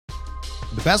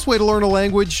The best way to learn a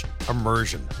language?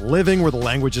 Immersion. Living where the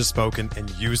language is spoken and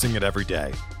using it every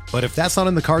day. But if that's not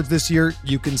in the cards this year,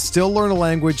 you can still learn a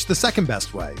language the second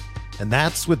best way, and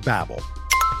that's with Babbel.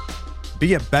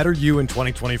 Be a better you in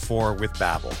 2024 with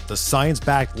Babbel, the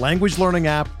science-backed language learning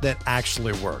app that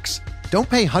actually works. Don't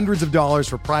pay hundreds of dollars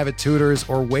for private tutors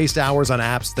or waste hours on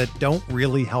apps that don't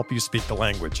really help you speak the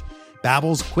language.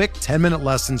 Babbel's quick 10-minute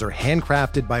lessons are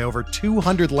handcrafted by over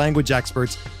 200 language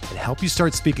experts and help you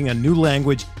start speaking a new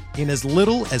language in as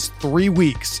little as 3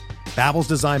 weeks. Babbel's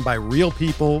designed by real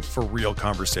people for real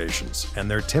conversations,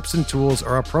 and their tips and tools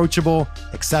are approachable,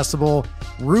 accessible,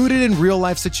 rooted in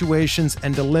real-life situations,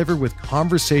 and delivered with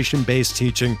conversation-based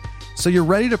teaching, so you're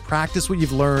ready to practice what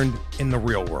you've learned in the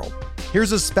real world.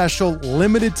 Here's a special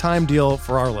limited-time deal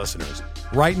for our listeners.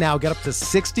 Right now, get up to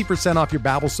 60% off your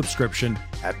Babbel subscription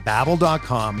at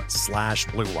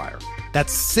babbel.com/Blue Wire.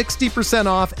 That's 60%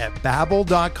 off at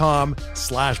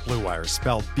babbel.com/Blue Wire,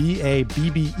 spelled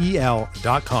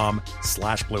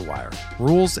BABBEL.com/Blue Wire.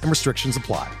 Rules and restrictions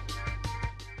apply.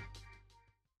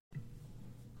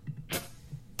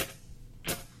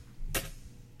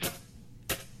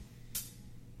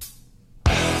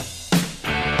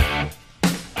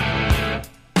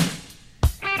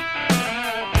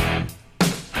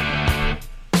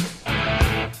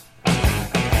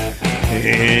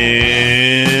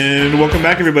 And welcome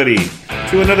back, everybody,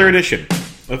 to another edition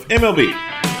of MLB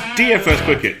DFS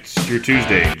Quick Hits, your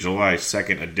Tuesday, July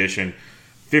 2nd edition,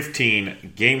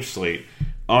 15-game slate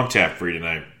on tap for you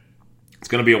tonight. It's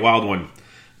going to be a wild one.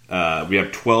 We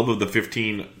have 12 of the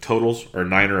 15 totals are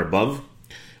 9 or above.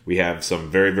 We have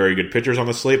some very, very good pitchers on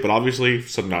the slate, but obviously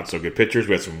some not-so-good pitchers.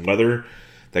 We have some weather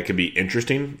that could be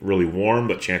interesting, really warm,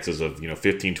 but chances of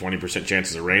 15-20%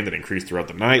 chances of rain that increase throughout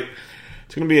the night.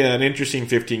 It's going to be an interesting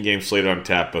 15-game slate on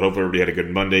tap, but hope everybody had a good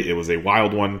Monday. It was a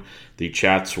wild one. The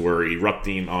chats were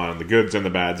erupting on the goods and the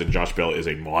bads, and Josh Bell is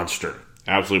a monster.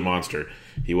 Absolute monster.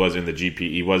 He was in the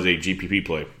He was a GPP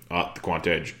play at the Quant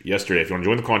Edge yesterday. If you want to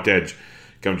join the Quant Edge,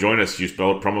 come join us. Use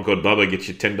promo code BUBBA, get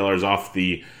you $10 off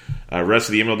the rest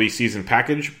of the MLB season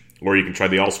package, or you can try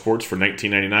the All Sports for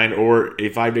 $19.99 or a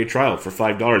 5-day trial for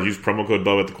 $5. Use promo code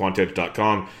BUBBA at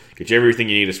thequantedge.com. Get you everything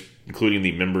you need, including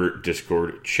the member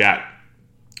Discord chat.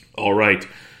 All right,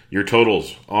 your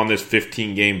totals on this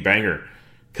 15-game banger.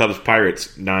 Cubs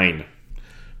Pirates 9,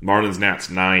 Marlins Nats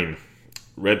 9,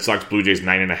 Red Sox Blue Jays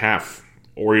 9.5,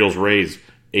 Orioles Rays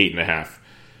 8.5,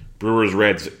 Brewers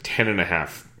Reds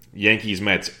 10.5, Yankees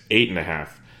Mets 8.5,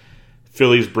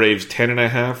 Phillies Braves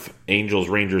 10.5, Angels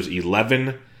Rangers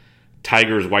 11,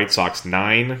 Tigers White Sox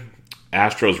 9,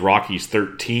 Astros Rockies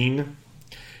 13,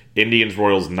 Indians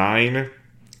Royals 9,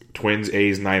 Twins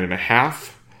A's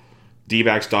 9.5,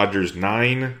 D-backs Dodgers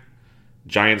 9,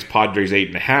 Giants Padres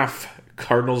 8.5,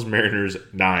 Cardinals Mariners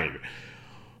 9.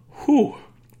 Whew.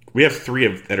 We have 3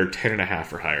 that are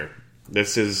 10.5 or higher.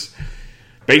 This is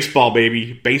baseball,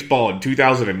 baby. Baseball in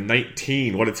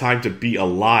 2019. What a time to be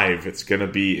alive. It's going to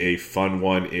be a fun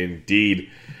one indeed.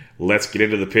 Let's get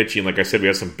into the pitching. Like I said, we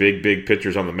have some big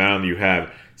pitchers on the mound. You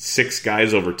have 6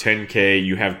 guys over 10K.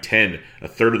 You have 10, a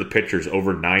third of the pitchers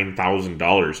over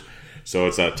 $9,000. So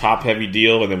it's a top-heavy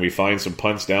deal, and then we find some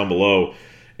punts down below.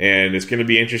 And it's going to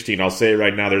be interesting. I'll say it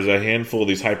right now. There's a handful of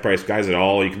these high-priced guys at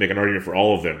all. You can make an argument for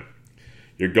all of them.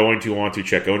 You're going to want to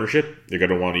check ownership. You're going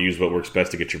to want to use what works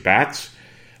best to get your bats.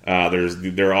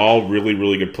 They're all really,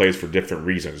 really good plays for different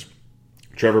reasons.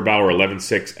 Trevor Bauer,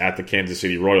 11-6 at the Kansas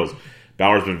City Royals.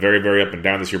 Bauer's been very, very up and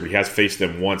down this year, but he has faced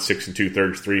them once, 6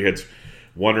 2/3, 3 hits,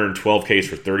 112 Ks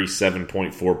for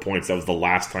 37.4 points. That was the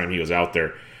last time he was out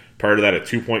there. Prior to that, a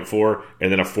 2.4,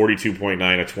 and then a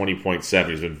 42.9, a 20.7.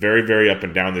 He's been very, very up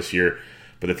and down this year.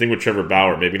 But the thing with Trevor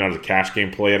Bauer, maybe not as a cash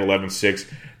game play at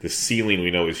 11-6, the ceiling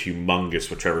we know is humongous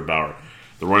with Trevor Bauer.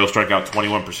 The Royals strike out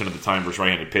 21% of the time versus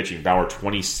right-handed pitching. Bauer,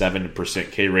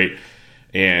 27% K rate.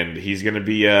 And he's going to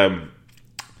be...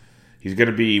 He's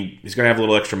going to have a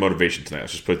little extra motivation tonight.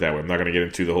 Let's just put it that way. I'm not going to get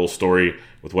into the whole story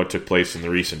with what took place in the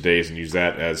recent days and use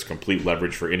that as complete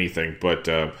leverage for anything. But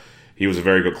he was a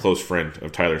very good close friend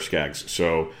of Tyler Skaggs.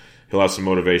 So he'll have some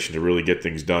motivation to really get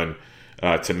things done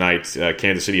tonight.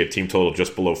 Kansas City, a team total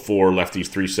just below 4. Lefties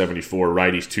 374,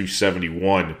 righties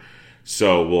 271.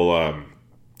 So we'll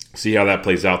see how that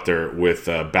plays out there with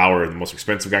Bauer, the most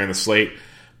expensive guy in the slate,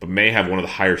 but may have one of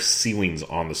the higher ceilings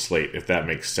on the slate, if that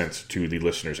makes sense to the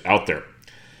listeners out there.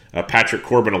 Patrick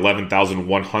Corbin,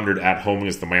 11,100 at home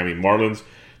against the Miami Marlins.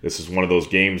 This is one of those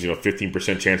games,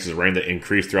 15% chances of rain that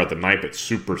increase throughout the night, but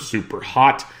super, super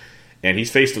hot. And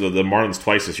he's faced the Marlins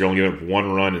twice this year, only giving up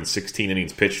 1 run in 16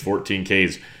 innings pitched, 14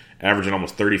 Ks, averaging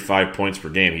almost 35 points per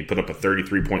game. He put up a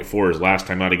 33.4 his last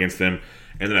time out against them,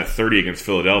 and then a 30 against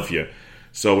Philadelphia.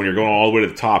 So when you're going all the way to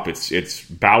the top, it's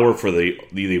Bauer for the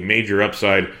major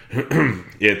upside.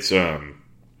 It's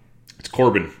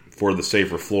Corbin for the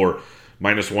safer floor.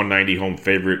 Minus 190 home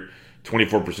favorite.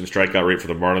 24% strikeout rate for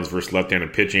the Marlins versus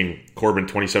left-handed pitching. Corbin,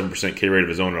 27% K rate of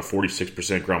his own and a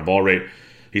 46% ground ball rate.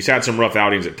 He's had some rough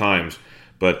outings at times,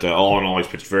 but all in all, he's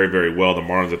pitched very, very well. The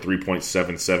Marlins a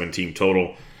 3.77 team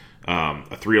total.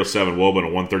 A 307 WOBA and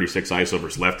a 136 ISO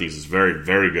versus lefties is very,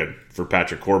 very good for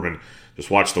Patrick Corbin.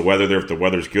 Just watch the weather there. If the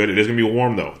weather's good, it is going to be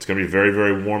warm, though. It's going to be very,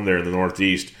 very warm there in the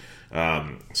Northeast.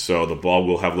 So the ball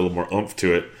will have a little more oomph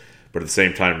to it. But at the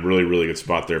same time, really, really good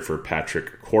spot there for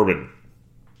Patrick Corbin.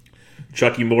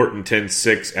 Chucky Morton,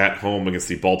 10-6 at home against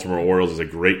the Baltimore Orioles is a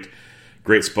great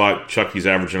spot. Chucky's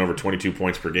averaging over 22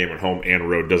 points per game at home and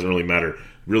road. Doesn't really matter.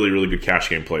 Really, really good cash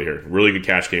game play here. Really good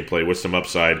cash game play with some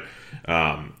upside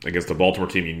against the Baltimore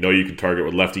team. You know you can target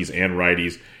with lefties and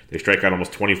righties. They strike out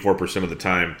almost 24% of the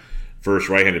time versus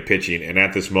right-handed pitching. And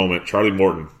at this moment, Charlie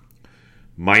Morton,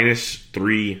 minus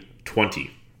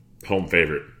 320 home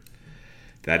favorite.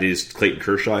 That is Clayton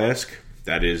Kershaw-esque.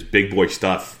 That is big boy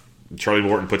stuff. Charlie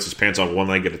Morton puts his pants on one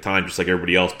leg at a time, just like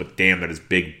everybody else, but damn, that is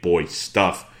big boy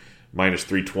stuff. Minus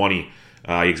 320.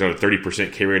 He's got a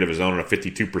 30% K rate of his own and a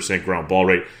 52% ground ball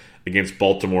rate against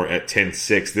Baltimore at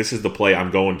 10-6. This is the play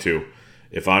I'm going to.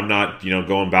 If I'm not,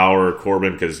 going Bauer or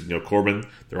Corbin, because, Corbin,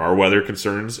 there are weather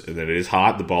concerns, and that it is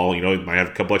hot. The ball, might have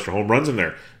a couple extra home runs in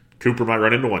there. Cooper might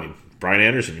run into one. Brian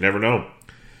Anderson, you never know.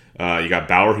 You got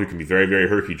Bauer, who can be very, very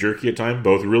herky-jerky at times.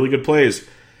 Both really good plays.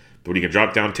 But when you can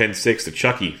drop down 10-6 to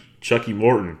Chucky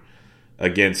Morton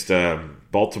against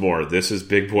Baltimore, this is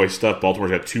big boy stuff. Baltimore's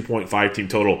got 2.5 team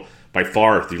total. By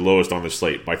far the lowest on the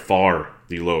slate. By far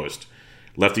the lowest.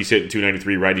 Lefties hitting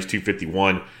 293, righties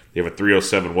 251. They have a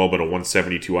 307 WOBA and a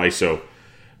 172 ISO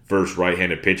versus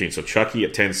right-handed pitching. So Chucky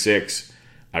at 10-6,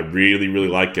 I really, really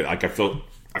like it. Like I feel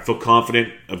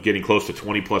confident of getting close to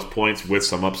 20-plus points with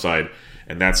some upside,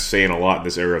 and that's saying a lot in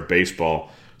this era of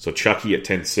baseball. So Chucky at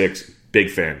 10-6, big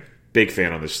fan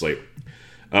on this slate.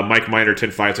 Mike Minor,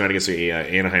 10-5 tonight against the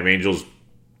Anaheim Angels.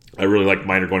 I really like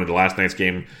Minor going into last night's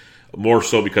game, more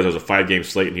so because it was a 5-game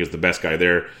slate and he was the best guy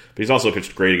there. But he's also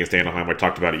pitched great against Anaheim. I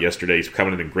talked about it yesterday. He's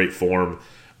coming in great form.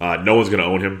 No one's going to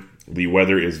own him. The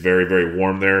weather is very, very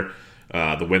warm there.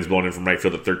 The wind's blowing in from right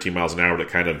field at 13 miles an hour. That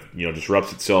kind of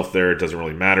disrupts itself there. It doesn't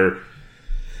really matter.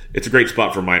 It's a great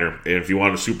spot for Minor. And if you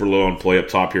want a super low and play up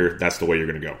top here, that's the way you're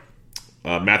going to go.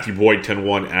 Matthew Boyd,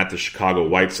 10-1 at the Chicago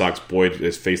White Sox. Boyd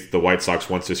has faced the White Sox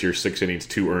once this year, 6 innings,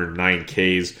 2 earned, 9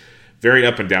 Ks. Very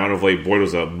up and down of late. Boyd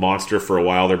was a monster for a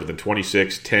while there, but then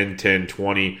 26, 10, 10,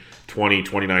 20, 20,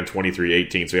 29, 23,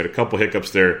 18. So he had a couple hiccups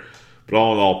there, but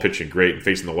all in all, pitching great, and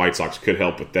facing the White Sox could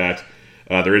help with that.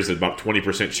 There is about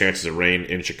 20% chances of rain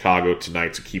in Chicago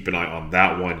tonight, so keep an eye on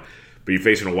that one. But you're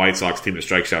facing a White Sox team that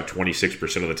strikes out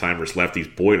 26% of the time versus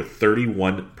lefties. Boyd, a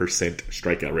 31%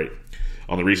 strikeout rate.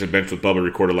 On the recent Bench with Bubba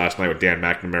recorded last night with Dan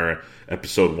McNamara,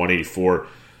 episode 184,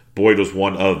 Boyd was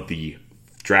one of the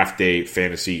draft day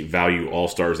fantasy value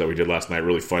all-stars that we did last night.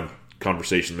 Really fun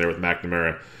conversation there with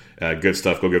McNamara. Good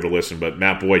stuff. Go give it a listen. But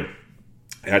Matt Boyd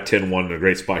at 10-1 in a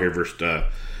great spot here versus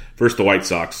the White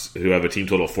Sox, who have a team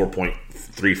total of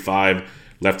 4.35.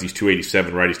 Lefties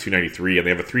 287, righties 293, and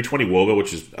they have a 320 WOBA,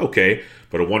 which is okay,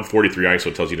 but a 143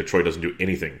 ISO tells you Detroit doesn't do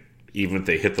anything. Even if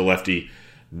they hit the lefty,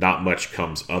 not much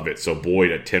comes of it. So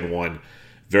Boyd at 10-1,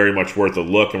 very much worth a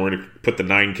look. And we're going to put the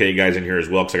 9K guys in here as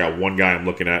well, because I got one guy I'm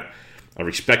looking at. I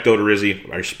respect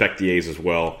Odorizzi. I respect the A's as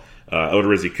well.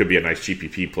 Odorizzi could be a nice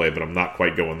GPP play, but I'm not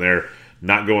quite going there.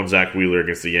 Not going Zach Wheeler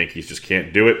against the Yankees. Just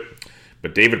can't do it.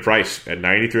 But David Price at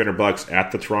 $9,300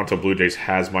 at the Toronto Blue Jays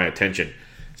has my attention.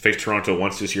 He's faced Toronto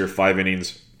once this year, 5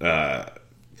 innings,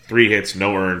 3 hits,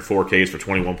 no earned, 4 Ks for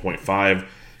 21.5,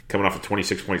 coming off a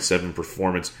 26.7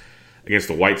 performance against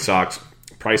the White Sox.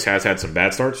 Price has had some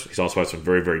bad starts. He's also had some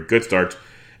very, very good starts.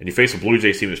 And you face a Blue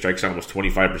Jays team that strikes out almost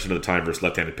 25% of the time versus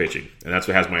left-handed pitching. And that's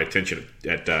what has my attention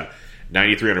at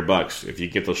 $9,300. If you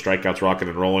get those strikeouts rocking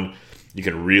and rolling, you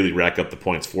can really rack up the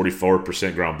points.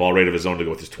 44% ground ball rate of his own to go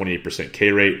with his 28%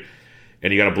 K rate.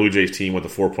 And you got a Blue Jays team with a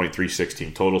 4.36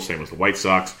 team total, same as the White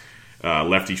Sox.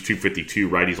 Lefties 252,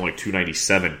 righties only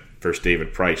 297 versus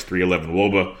David Price. 311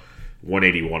 WOBA,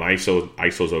 181 ISO.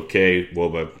 ISO's okay.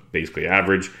 WOBA basically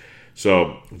average.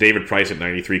 So David Price at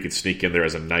 93 could sneak in there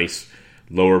as a nice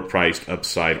lower-priced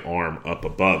upside arm up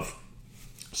above.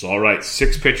 So, all right,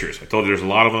 6 pitchers. I told you there's a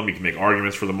lot of them. You can make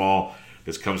arguments for them all.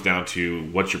 This comes down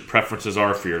to what your preferences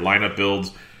are for your lineup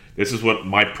builds. This is what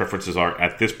my preferences are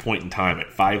at this point in time at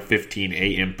 5:15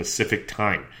 a.m. Pacific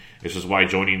time. This is why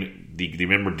joining the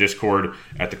member Discord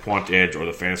at the Quant Edge or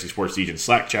the Fantasy Sports Legion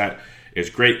Slack chat is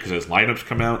great, because as lineups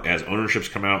come out, as ownerships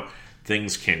come out,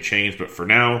 Things can change, but for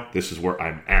now, this is where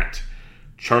I'm at.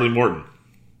 Charlie Morton,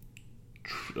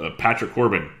 Patrick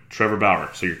Corbin, Trevor Bauer.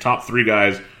 So your top 3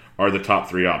 guys are the top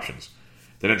 3 options.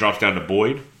 Then it drops down to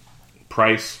Boyd,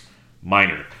 Price,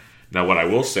 Minor. Now, what I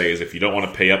will say is if you don't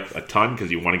want to pay up a ton because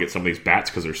you want to get some of these bats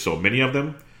because there's so many of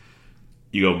them,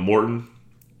 you go Morton,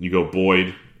 you go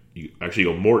Boyd, you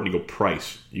go Morton, you go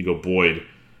Price, you go Boyd,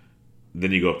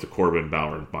 then you go up to Corbin,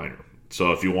 Bauer, and Minor.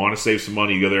 So if you want to save some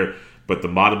money, you go there. But the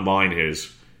bottom line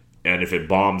is, and if it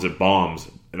bombs, it bombs.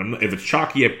 And if it's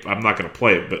chalky, I'm not going to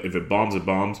play it. But if it bombs, it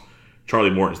bombs. Charlie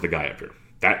Morton's the guy up here.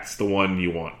 That's the one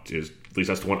you want. At least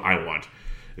that's the one I want,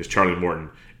 is Charlie Morton.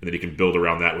 And then you can build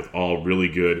around that with all really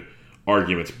good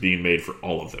arguments being made for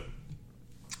all of them.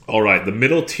 All right, the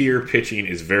middle tier pitching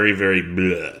is very, very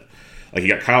bleh. Like you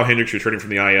got Kyle Hendricks returning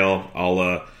from the IL.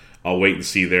 I'll wait and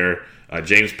see there.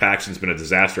 James Paxton's been a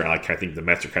disaster. I think the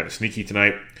Mets are kind of sneaky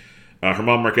tonight.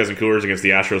 Germán Marquez and Coolers against the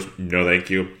Astros, no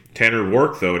thank you. Tanner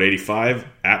Roark, though, at 85,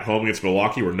 at home against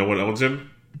Milwaukee where no one owns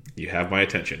him, you have my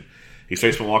attention. He's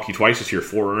faced Milwaukee twice this year,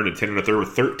 4 earned and 10 1/3 with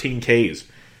 13 Ks,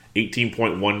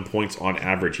 18.1 points on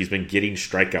average. He's been getting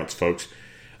strikeouts, folks.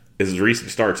 His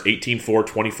recent starts, 18-4,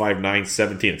 25-9,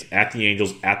 17. It's at the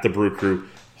Angels, at the Brew Crew,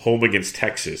 home against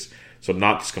Texas. So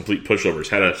not just complete pushovers.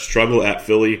 Had a struggle at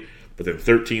Philly, but then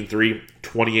 13-3,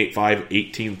 28-5,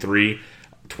 18-3,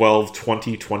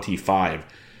 12-20, 25.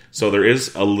 So there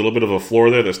is a little bit of a floor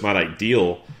there that's not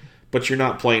ideal, but you're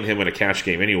not playing him in a cash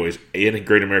game anyways, in a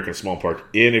Great American Small Park,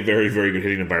 in a very, very good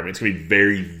hitting environment. It's going to be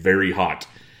very, very hot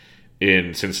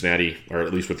in Cincinnati, or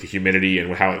at least with the humidity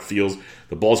and how it feels.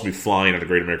 The ball's going to be flying at a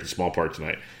Great American Small Park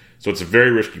tonight. So it's a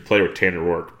very risky play with Tanner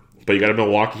Roark. But you got a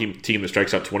Milwaukee team that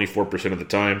strikes out 24% of the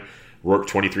time. Roark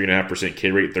 23.5%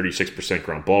 K rate, 36%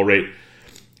 ground ball rate.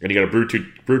 And you got a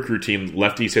Brew Crew team,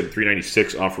 lefties hit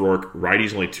 396 off Roark,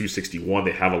 righties only 261.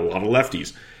 They have a lot of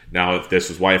lefties. Now, if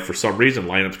this is why, for some reason,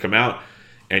 lineups come out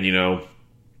and,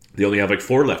 they only have like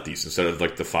 4 lefties instead of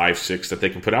like the 5, 6 that they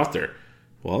can put out there.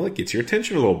 Well, it gets your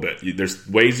attention a little bit. There's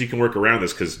ways you can work around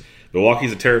this because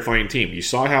Milwaukee's a terrifying team. You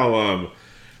saw how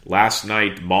last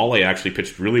night Mahle actually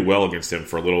pitched really well against them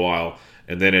for a little while,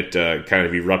 and then it kind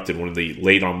of erupted when they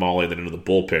laid on Mahle and then into the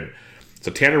bullpen. So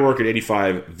Tanner Roark at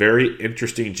 85, very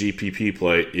interesting GPP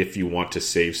play if you want to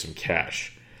save some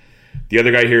cash. The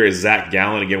other guy here is Zach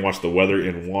Gallen. Again, watch the weather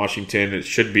in Washington. It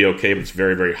should be okay, but it's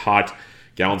very, very hot.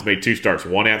 Gallen's made 2 starts.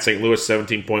 One at St. Louis,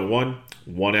 17.1.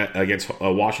 One against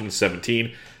Washington,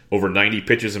 17. Over 90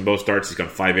 pitches in both starts. He's gone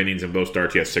 5 innings in both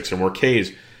starts. He has 6 or more Ks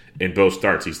in both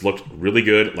starts. He's looked really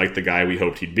good, like the guy we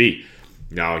hoped he'd be.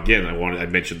 Now, again, I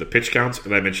mentioned the pitch counts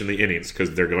and I mentioned the innings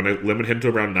because they're going to limit him to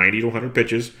around 90 to 100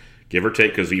 pitches, give or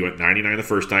take, because he went 99 the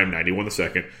first time, 91 the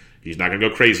second. He's not going to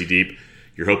go crazy deep.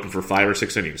 You're hoping for 5 or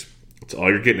 6 innings. That's all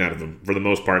you're getting out of him for the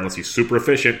most part, unless he's super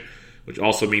efficient, which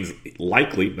also means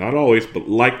likely, not always, but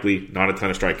likely not a ton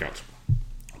of strikeouts.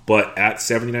 But at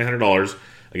 $7,900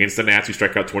 against the Nats, who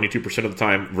strike out 22% of the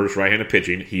time versus right-handed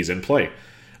pitching, he's in play.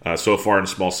 So far in a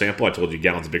small sample, I told you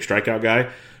Gallen's a big strikeout guy.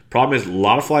 Problem is, a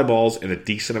lot of fly balls and a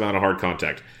decent amount of hard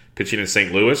contact. Pitching in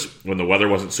St. Louis, when the weather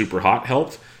wasn't super hot,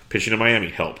 helped. Pitching in Miami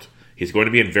helped. He's going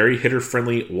to be in very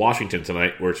hitter-friendly Washington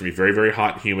tonight, where it's going to be very, very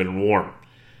hot, humid, and warm.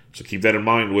 So keep that in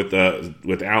mind with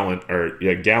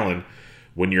Gallen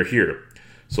when you're here.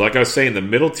 So like I was saying, the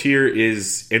middle tier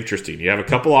is interesting. You have a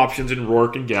couple options in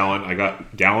Roark and Gallen. I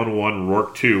got Gallen 1,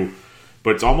 Roark 2.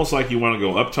 But it's almost like you want to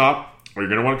go up top, or you're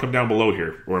going to want to come down below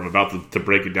here, where I'm about to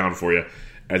break it down for you,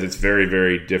 as it's very,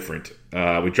 very different.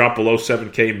 We dropped below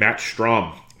 7K. Matt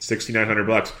Strahm,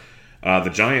 $6,900. The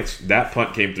Giants, that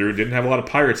punt came through. Didn't have a lot of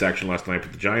Pirates action last night,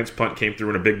 but the Giants punt came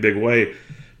through in a big, big way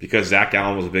because Zach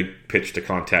Gallen was a big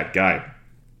pitch-to-contact guy.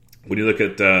 When you look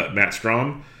at Matt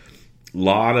Strahm, a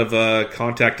lot of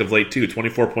contact of late, too.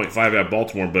 24.5 at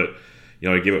Baltimore, but he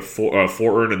gave it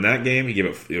 4 earned in that game. He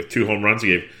gave it 2 home runs. He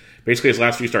gave basically his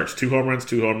last 3 starts, 2 home runs,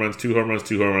 2 home runs, 2 home runs,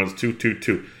 2 home runs, 2, 2,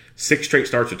 2. 6 straight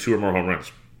starts with 2 or more home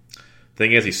runs.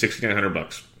 Thing is, he's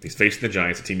 $6,900. He's facing the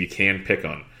Giants, a team you can pick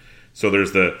on. So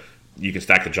there's you can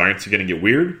stack the Giants again and get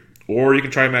weird, or you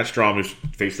can try Matt Strahm, who's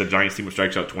faced the Giants team which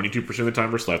strikes out 22% of the time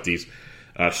versus lefties.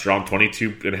 Strahm,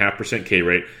 22.5% K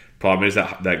rate. Problem is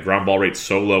that ground ball rate's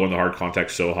so low and the hard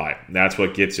contact's so high. That's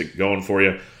what gets it going for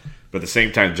you. But at the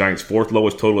same time, Giants' 4th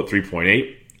lowest total at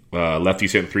 3.8.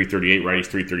 Lefties hitting 338, righties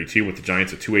 332, with the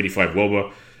Giants at 285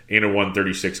 WOBA and a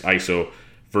 136 ISO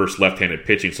versus left-handed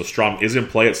pitching. So Strahm is in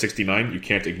play at 69. You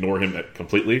can't ignore him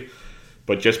completely.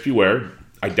 But just beware.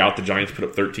 I doubt the Giants put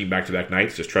up 13 back-to-back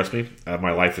nights. Just trust me.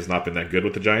 My life has not been that good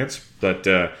with the Giants. But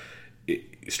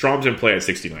Strahm's in play at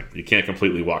 69. You can't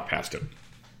completely walk past him.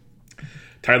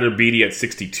 Tyler Beede at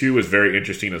 62 is very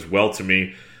interesting as well to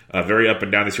me. Very up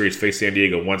and down this year. He's faced San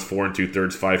Diego once, 4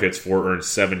 2/3, 5 hits, 4 earned,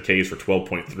 7 Ks for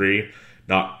 12.3.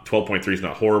 12.3 is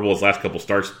not horrible. His last couple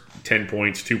starts, 10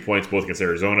 points, 2 points, both against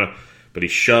Arizona. But he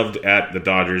shoved at the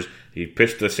Dodgers. He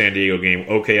pitched the San Diego game,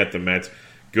 okay at the Mets,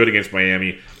 good against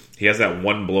Miami. He has that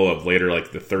one blow-up later,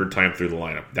 like the third time through the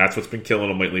lineup. That's what's been killing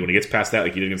him lately. When he gets past that,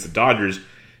 like he did against the Dodgers,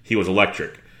 he was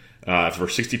electric. For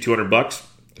 $6,200,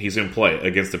 he's in play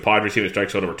against the Padres team that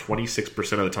strikes out over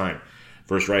 26% of the time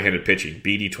versus right-handed pitching.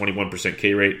 BD 21%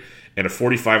 K rate and a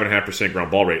 45.5%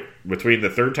 ground ball rate. Between the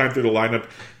third time through the lineup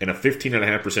and a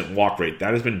 15.5% walk rate,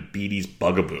 that has been BD's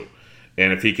bugaboo.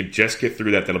 And if he could just get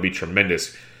through that, that'll be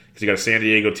tremendous. Because you got a San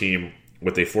Diego team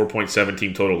with a 4.7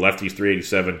 team total, lefties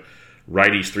 387,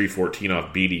 righties 314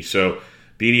 off BD. So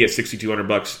BD at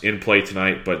 $6,200 in play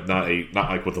tonight, but not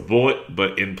like with a bullet,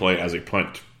 but in play as a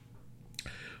punt.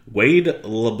 Wade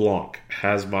LeBlanc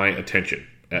has my attention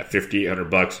at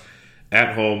 $5,800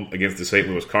 at home against the St.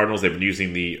 Louis Cardinals. They've been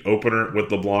using the opener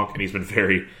with LeBlanc, and he's been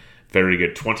very, very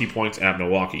good. 20 points at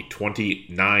Milwaukee,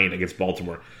 29 against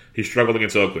Baltimore. He struggled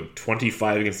against Oakland,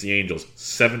 25 against the Angels,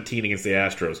 17 against the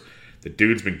Astros. The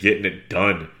dude's been getting it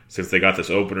done since they got this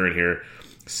opener in here.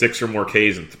 6 or more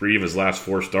Ks in 3 of his last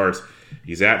 4 starts.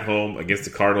 He's at home against the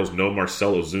Cardinals. No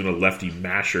Marcell Ozuna, lefty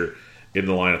masher in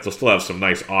the lineup. They'll still have some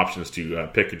nice options to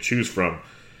pick and choose from.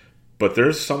 But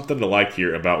there's something to like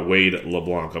here about Wade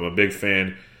LeBlanc. I'm a big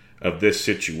fan of this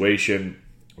situation.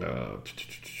 They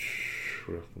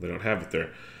don't have it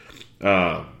there.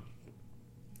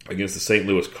 Against the St.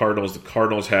 Louis Cardinals. The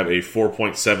Cardinals have a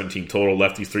 4.7 team total.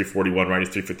 Lefties 341, righties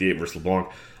 358 versus LeBlanc.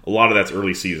 A lot of that's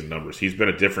early season numbers. He's been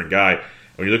a different guy.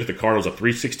 When you look at the Cardinals, a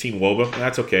 316 WOBA,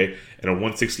 that's okay, and a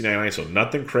 169 ISO.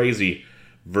 Nothing crazy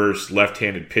versus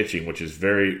left-handed pitching, which is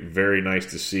very, very nice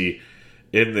to see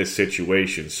in this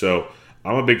situation. So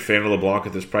I'm a big fan of LeBlanc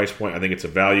at this price point. I think it's a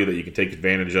value that you can take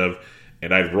advantage of,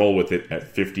 and I'd roll with it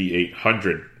at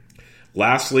 $5,800.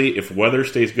 Lastly, if weather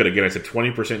stays good, again, I said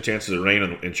 20% chances of rain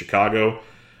in Chicago.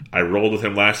 I rolled with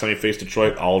him last time he faced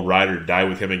Detroit. I'll ride or die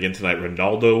with him again tonight.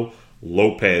 Ronaldo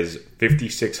Lopez,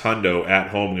 56 hundo at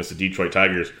home against the Detroit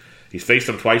Tigers. He's faced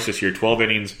them twice this year, 12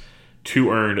 innings,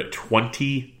 2 earned,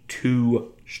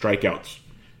 22 strikeouts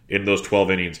in those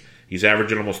 12 innings. He's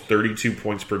averaging almost 32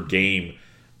 points per game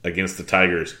against the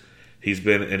Tigers. He's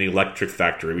been an electric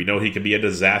factor. We know he can be a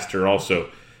disaster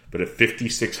also. But at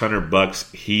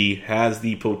 $5,600, he has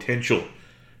the potential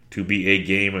to be a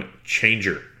game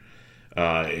changer.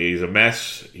 He's a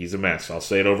mess. He's a mess. I'll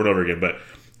say it over and over again. But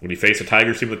when you face a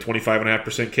Tigers team with a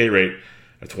 25.5% K rate,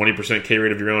 a 20% K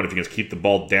rate of your own, if you can keep the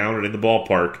ball down and in the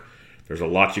ballpark, there's a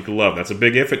lot you can love. That's a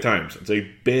big if at times. It's a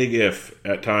big if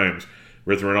at times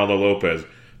with Ronaldo Lopez.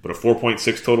 But a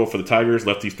 4.6 total for the Tigers,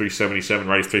 lefties 377,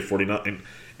 righties 349.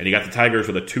 And you got the Tigers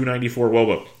with a 294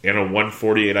 WOBA and a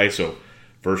 148 ISO.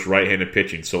 Versus right-handed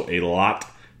pitching. So a lot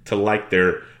to like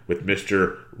there with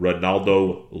Mr.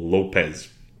 Ronaldo Lopez.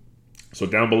 So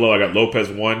down below, I got Lopez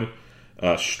 1,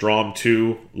 Strom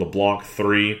 2, LeBlanc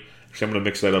 3. Actually, I'm going to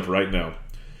mix that up right now.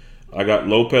 I got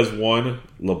Lopez 1,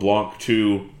 LeBlanc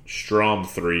 2, Strom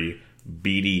 3,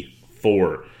 Beatty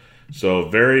 4. So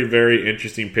very, very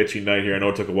interesting pitching night here. I know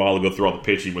it took a while to go through all the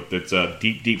pitching with its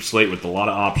deep, deep slate with a lot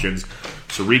of options.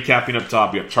 So recapping up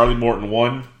top, you got Charlie Morton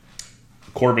 1,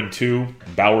 Corbin 2,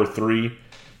 Bauer 3,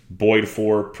 Boyd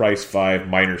 4, Price 5,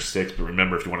 Minor 6. But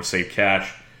remember, if you want to save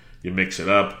cash, you mix it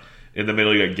up. In the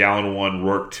middle, you got Gallen 1,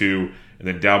 Rourke 2, and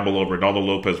then down below, Ronaldo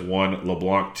Lopez 1,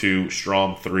 LeBlanc 2,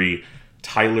 Strom 3,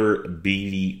 Tyler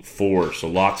Beatty 4. So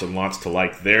lots and lots to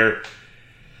like there.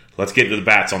 Let's get into the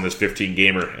bats on this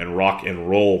 15-gamer and rock and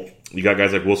roll. You got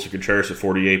guys like Wilson Contreras at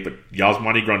 48, but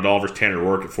Yasmani Grandal versus Tanner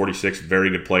Rourke at 46. Very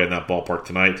good play in that ballpark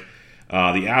tonight.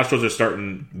 The Astros are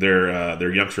starting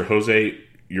their youngster Jose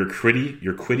Urquidy.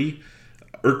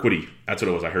 That's what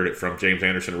it was. I heard it from James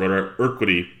Anderson.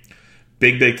 Urquidy,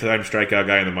 big time strikeout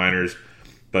guy in the minors,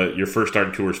 but your first start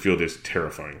in Coors Field is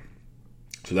terrifying.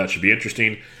 So that should be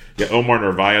interesting. You got Omar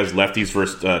Narvaez, lefties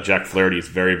versus Jack Flaherty is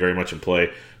very, very much in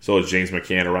play. So is James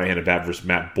McCann, a right-handed bat versus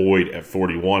Matt Boyd at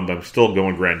 41. But I'm still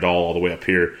going Grandal all the way up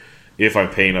here if I'm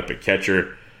paying up at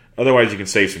catcher. Otherwise, you can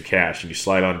save some cash and you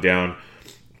slide on down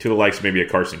to the likes of maybe a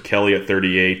Carson Kelly at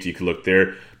 38. You could look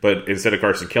there. But instead of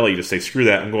Carson Kelly, you just say, screw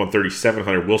that. I'm going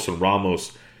 3,700. Wilson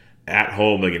Ramos at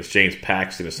home against James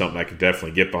Paxton is something I can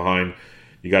definitely get behind.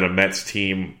 You got a Mets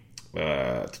team.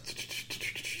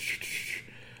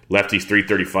 Lefties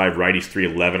 335, righties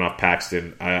 311 off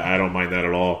Paxton. I don't mind that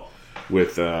at all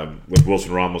with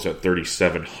Wilson Ramos at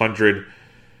 3,700.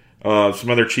 Some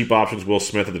other cheap options. Will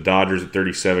Smith of the Dodgers at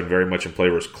 37, very much in play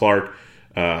versus Clark.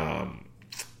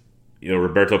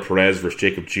 Roberto Perez versus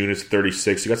Jacob Junis at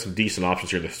 36. You got some decent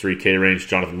options here in the 3K range.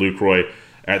 Jonathan Lucroy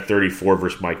at 34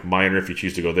 versus Mike Minor. If you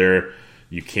choose to go there,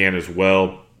 you can as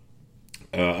well.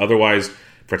 Otherwise,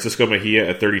 Francisco Mejia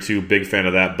at 32, big fan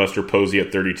of that. Buster Posey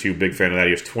at 32, big fan of that.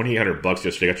 He was $2,800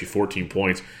 yesterday, got you 14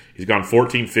 points. He's gone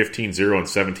 14, 15, 0, and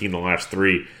 17 the last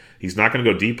 3. He's not going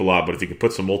to go deep a lot, but if you can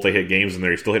put some multi-hit games in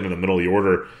there, he's still hitting in the middle of the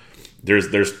order. There's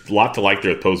a lot to like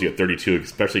there with Posey at 32,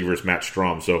 especially versus Matt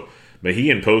Strom. So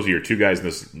Mejia and Posey are two guys in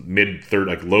this mid-third,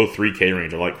 like low 3K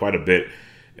range. I like quite a bit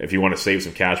if you want to save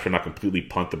some cash but not completely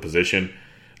punt the position.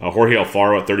 Jorge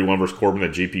Alfaro at 31 versus Corbin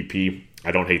at GPP.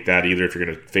 I don't hate that either if you're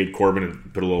going to fade Corbin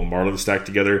and put a little Marlin stack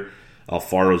together.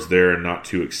 Alfaro's there and not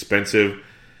too expensive.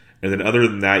 And then other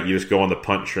than that, you just go on the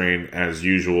punt train as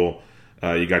usual.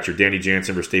 You got your Danny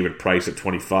Jansen versus David Price at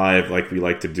 25, like we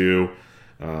like to do.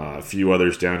 A few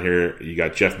others down here. You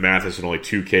got Jeff Mathis at only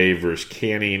 2K versus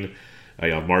Canning.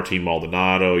 You have Martin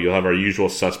Maldonado. You'll have our usual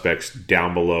suspects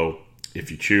down below if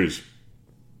you choose.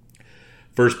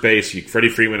 First base, Freddie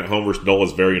Freeman at home versus Nola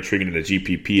is very intriguing in the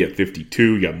GPP at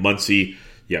 52. You got Muncy.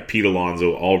 You got Pete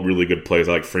Alonso. All really good plays.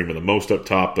 I like Freeman the most up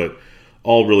top, but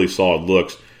all really solid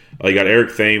looks. You got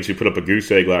Eric Thames, who put up a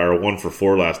goose egg, or 1 for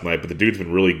 4 last night, but the dude's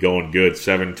been really going good.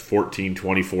 7, 14,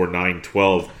 24, 9,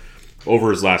 12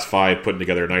 over his last 5, putting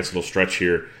together a nice little stretch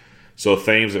here. So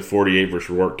Thames at 48 versus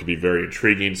Rourke could be very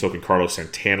intriguing. So can Carlos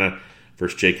Santana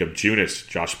versus Jacob Junis.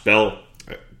 Josh Bell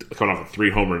coming off a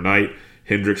 3-homer night.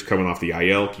 Hendricks coming off the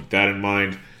IL. Keep that in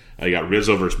mind. You got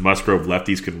Rizzo versus Musgrove.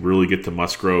 Lefties can really get to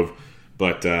Musgrove.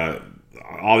 But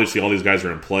obviously all these guys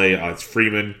are in play. It's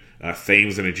Freeman,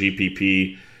 Thames in a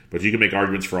GPP. But you can make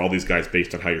arguments for all these guys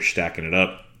based on how you're stacking it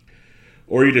up.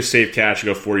 Or you just save cash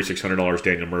and go $4,600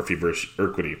 Daniel Murphy versus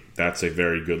Urquidy. That's a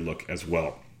very good look as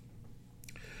well.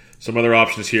 Some other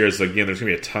options here is, again, there's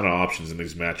going to be a ton of options in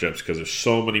these matchups because there's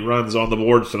so many runs on the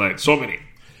boards tonight. So many.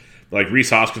 Like Rhys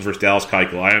Hoskins versus Dallas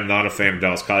Keuchel. I am not a fan of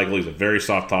Dallas Keuchel. He's a very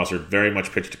soft tosser, very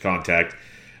much pitch to contact.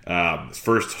 His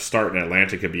first start in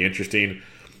Atlanta could be interesting.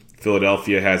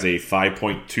 Philadelphia has a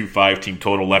 5.25 team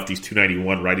total. Lefties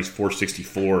 291, righties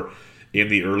 464 in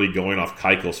the early going off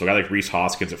Keuchel. So a guy like Rhys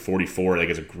Hoskins at 44, I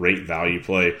think is a great value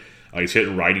play. He's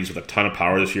hitting righties with a ton of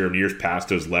power this year. In years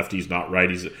past, it was lefties, not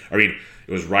righties. I mean,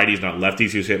 it was righties, not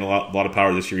lefties. He was hitting a lot of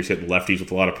power. This year, he's hitting lefties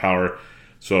with a lot of power.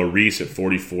 So Rhys at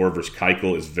 44 versus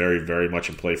Keuchel is very, very much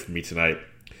in play for me tonight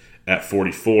at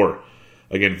 44.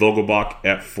 Again, Vogelbach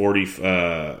at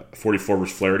 44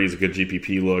 versus Flaherty is a good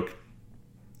GPP look.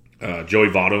 Joey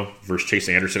Votto versus Chase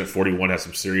Anderson at 41 has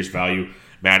some serious value.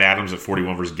 Matt Adams at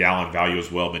 41 versus Gallon value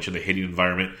as well. Mentioned the hitting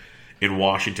environment in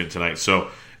Washington tonight. So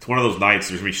it's one of those nights,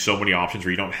 there's going to be so many options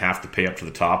where you don't have to pay up to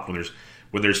the top.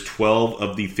 When there's 12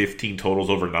 of the 15 totals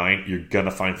over 9, you're going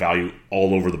to find value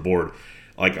all over the board.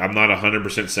 Like, I'm not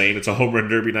 100% saying it's a home run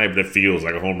derby night, but it feels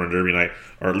like a home run derby night,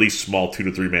 or at least small 2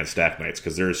 to 3 man stack nights,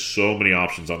 because there is so many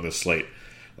options on this slate.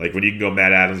 Like when you can go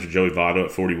Matt Adams or Joey Votto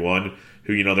at 41,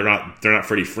 who, they're not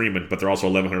Freddie Freeman, but they're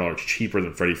also $1,100 cheaper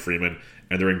than Freddie Freeman,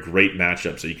 and they're in great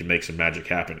matchups, so you can make some magic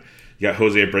happen. You got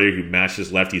Jose Abreu, who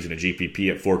matches lefties in a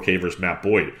GPP at 4K versus Matt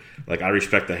Boyd. Like, I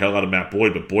respect the hell out of Matt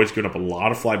Boyd, but Boyd's giving up a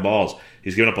lot of fly balls.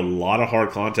 He's giving up a lot of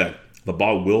hard contact. The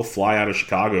ball will fly out of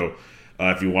Chicago.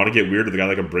 If you want to get weird with a guy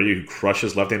like Abreu who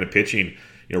crushes left-handed pitching,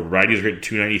 righties are getting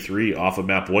 293 off of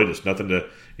Matt Boyd. It's nothing to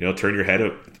turn your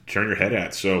head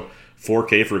at. So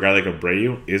 4K for a guy like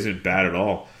Abreu isn't bad at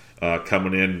all.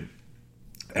 Coming in,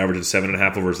 averaging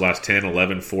 7.5 over his last 10,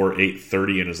 11, 4, 8,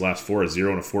 30 in his last 4, a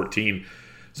 0 and a 14.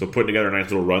 So putting together a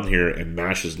nice little run here and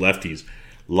mashes lefties.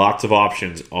 Lots of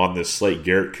options on this slate.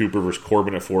 Garrett Cooper versus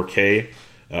Corbin at 4K.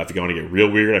 If you want to get real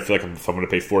weird, I feel like if I'm going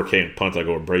to pay 4K and punt, I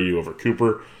go Abreu over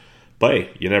Cooper. But hey,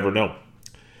 you never know.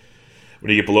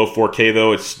 When you get below 4K,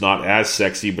 though, it's not as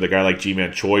sexy, but a guy like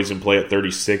G-Man Choi's in play at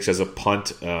 36 as a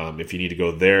punt. If you need to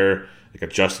go there, like a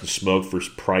Justin Smoke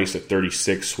versus Price at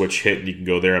 36, switch hit, and you can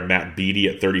go there. A Matt Beattie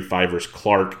at 35 versus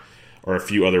Clark, or a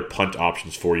few other punt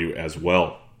options for you as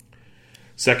well.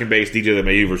 Second base, DJ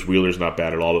LeMahieu versus Wheeler is not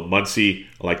bad at all, but Muncy,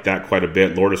 I like that quite a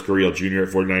bit. Lourdes Gurriel Jr. at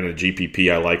 49 and a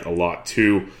GPP I like a lot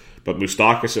too. But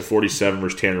Moustakas at 47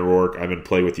 versus Tanner Roark, I'm in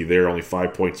play with you there. Only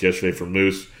 5 points yesterday for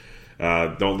Moose.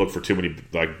 Don't look for too many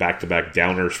back-to-back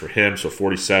downers for him. So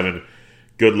 47,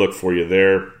 good look for you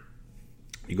there.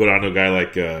 You go down to a guy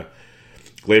like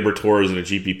Gleyber Torres in a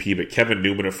GPP, but Kevin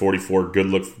Newman at 44, good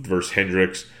look versus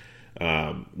Hendricks.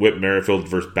 Whit Merrifield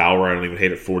versus Bauer, I don't even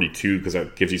hate at 42 because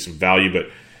that gives you some value. But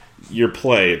your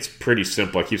play, it's pretty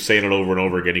simple. I keep saying it over and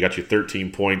over again. You got your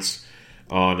 13 points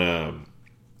on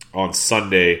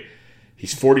Sunday.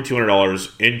 He's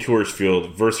 $4,200 in Coors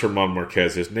Field versus Herman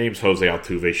Marquez. His name's Jose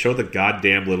Altuve. Show the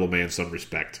goddamn little man some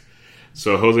respect.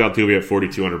 So Jose Altuve at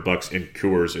 $4,200 in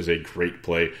Coors is a great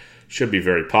play. Should be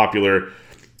very popular.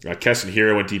 Keston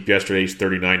Hiura went deep yesterday. He's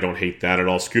 39. Don't hate that at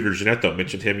all. Scooter Gennett,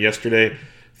 mentioned him yesterday.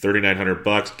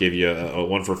 $3,900. Gave you a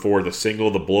 1 for 4. The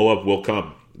single, the blow up will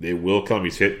come. It will come.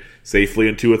 He's hit safely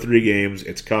in 2 or 3 games.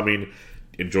 It's coming.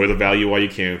 Enjoy the value while you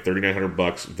can.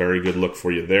 $3,900. Very good look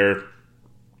for you there.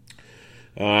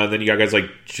 Then you got guys like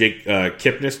Jason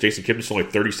Kipnis, only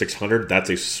 $3,600. That's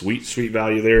a sweet, sweet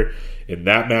value there in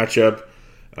that matchup.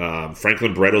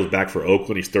 Franklin Barredo's back for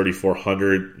Oakland. He's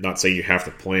 $3,400. Not saying you have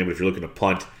to play him, but if you're looking to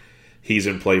punt, he's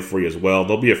in play for you as well.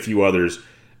 There'll be a few others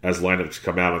as lineups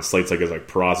come out on slates like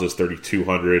Peraza's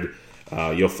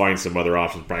 $3,200. You'll find some other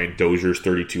options. Brian Dozier's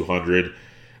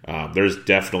 $3,200. There's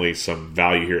definitely some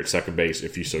value here at second base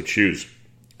if you so choose.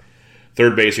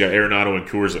 Third base, you got Arenado and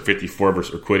Coors at 54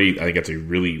 versus Urquidy. I think that's a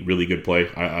really, really good play.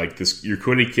 I like this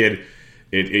Urquidy kid.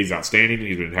 He's outstanding.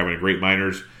 He's been having a great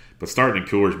minors. But starting in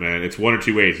Coors, man, it's one or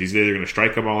two ways. He's either going to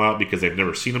strike them all out because they've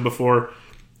never seen him before,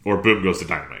 or boom goes the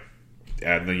dynamite.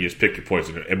 And then you just pick your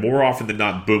poison. And more often than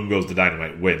not, boom goes the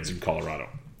dynamite wins in Colorado.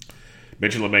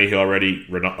 Mentioned LeMahieu already.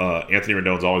 Anthony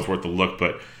Rendon's always worth a look,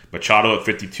 but Machado at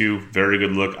 52, very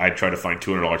good look. I'd try to find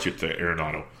 $200 to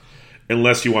Arenado.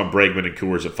 Unless you want Bregman and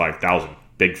Coors at $5,000.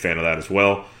 Big fan of that as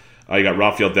well. You got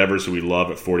Rafael Devers, who we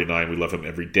love at 49. We love him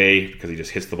every day because he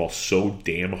just hits the ball so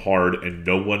damn hard and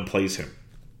no one plays him.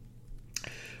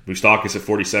 Moustakas at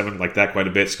 47, like that quite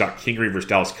a bit. Scott Kingery versus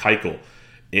Dallas Keuchel,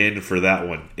 in for that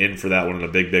one in a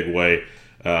big, big way.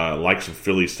 Like some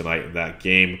Phillies tonight in that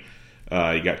game.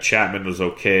 You got Chapman was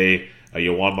okay.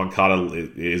 Yoan Moncada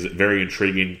is very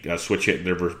intriguing. Switch hitting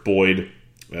there versus Boyd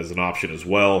as an option as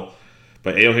well.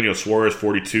 But Eugenio Suarez,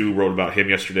 42, wrote about him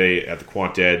yesterday at the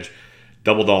Quant Edge.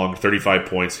 Double dong, 35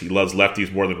 points. He loves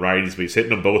lefties more than righties, but he's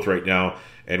hitting them both right now.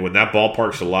 And when that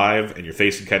ballpark's alive and you're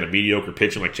facing kind of mediocre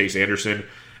pitching like Chase Anderson,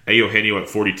 Eugenio at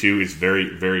 42 is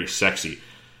very, very sexy.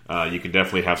 You can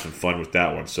definitely have some fun with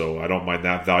that one. So I don't mind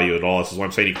that value at all. This is why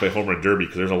I'm saying you play home run derby,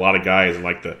 because there's a lot of guys in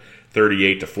like the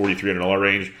 $38 to $4,300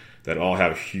 range that all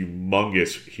have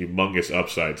humongous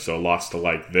upside. So lots to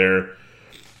like there.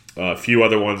 A few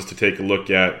other ones to take a look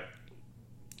at.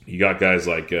 You got guys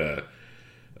like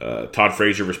Todd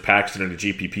Frazier versus Paxton in a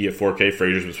GPP at 4K.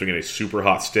 Frazier's been swinging a super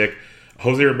hot stick.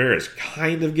 Jose Ramirez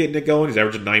kind of getting it going. He's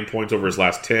averaging 9 points over his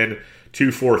last 10.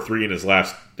 2, 4, 3 in his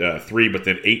last 3, but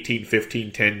then 18,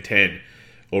 15, 10, 10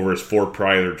 over his 4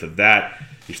 prior to that.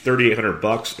 He's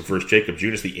 $3,800 versus Jacob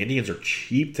Junis. The Indians are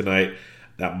cheap tonight.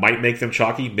 That might make them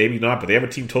chalky, maybe not, but they have a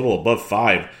team total above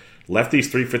 5. Lefties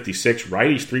 $356,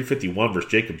 righties $351 versus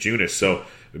Jacob Junis. So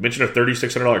we mentioned a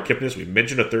 $3,600 Kipnis. We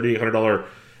mentioned a $3,800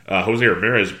 Jose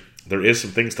Ramirez. There is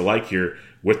some things to like here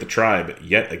with the Tribe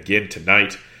yet again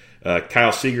tonight.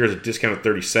 Kyle Seager is a discount at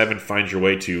 37. Find your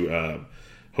way to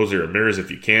Jose Ramirez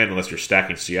if you can, unless you're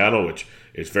stacking Seattle, which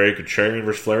is very contrarian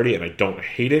versus Flaherty, and I don't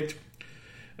hate it.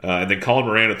 And then Colin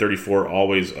Moran at 34,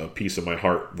 always a piece of my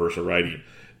heart versus a righty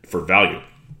for value.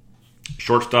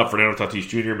 Shortstop, Fernando Tatis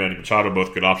Jr., Manny Machado,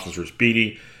 both good options versus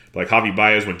Beatty. But like Javi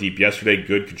Baez went deep yesterday,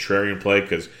 good contrarian play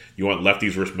because you want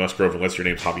lefties versus Musgrove unless your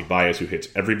name's Javi Baez, who hits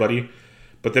everybody.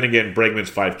 But then again,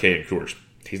 Bregman's $5K in Coors.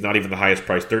 He's not even the highest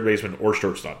priced third baseman or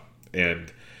shortstop.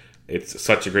 And it's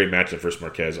such a great matchup versus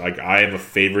Marquez. I am a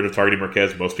favorite of targeting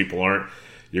Marquez. Most people aren't.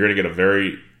 You're going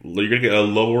to get a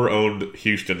lower owned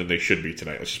Houston than they should be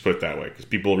tonight. Let's just put it that way, because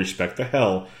people respect the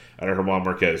hell out of German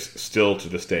Marquez still to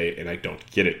this day, and I don't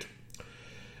get it.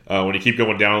 When you keep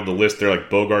going down the list, they're like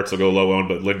Bogarts will go low owned,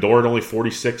 but Lindor at only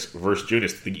 46 versus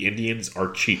Junis. The Indians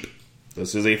are cheap.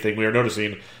 This is a thing we are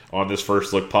noticing on this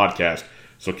First Look podcast,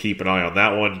 so keep an eye on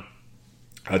that one.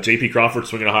 J.P. Crawford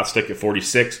swinging a hot stick at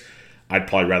 46. I'd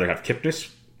probably rather have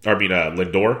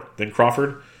Lindor than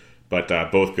Crawford, but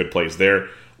both good plays there.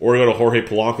 Or go to Jorge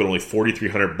Polanco at only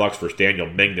 $4,300 versus Daniel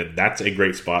Mengden. That's a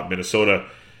great spot. Minnesota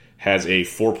has a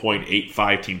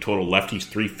 4.85 team total. Lefties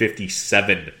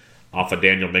 $357 off of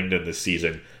Daniel Mengden this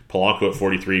season. Polanco at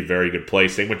 43, very good play.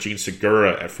 Same with Gene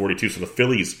Segura at 42. So the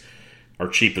Phillies are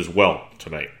cheap as well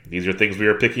tonight. These are things we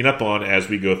are picking up on as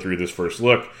we go through this first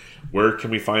look. Where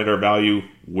can we find our value?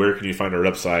 Where can you find our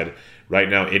upside? Right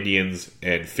now, Indians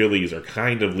and Phillies are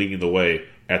kind of leading the way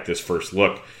at this first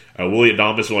look. Willie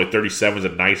Adames, only 37, is a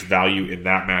nice value in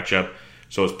that matchup.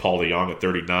 So is Paul DeJong at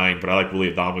 39. But I like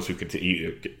Willie Adames, who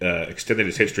extended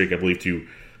his hit streak, I believe, to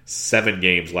 7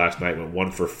 games last night. Went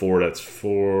 1 for 4. That's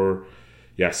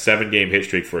 7-game hit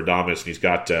streak for Adames. And he's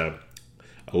got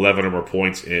 11 or more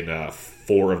points in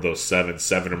 4 of those 7,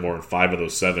 7 or more in 5 of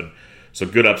those 7. So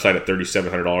good upside at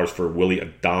 $3,700 for Willie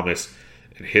Adames.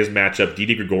 In his matchup,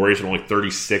 Didi Gregorius at only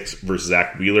 36 versus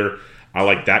Zach Wheeler. I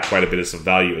like that quite a bit of some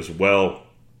value as well.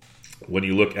 When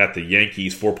you look at the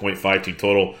Yankees, 4.5 team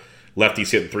total.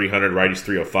 Lefties hitting 300, righties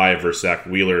 305 versus Zach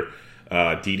Wheeler.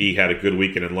 Didi had a good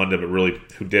weekend in London, but really,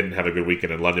 who didn't have a good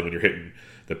weekend in London when you're hitting?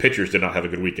 The pitchers did not have a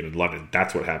good weekend in London.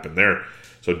 That's what happened there.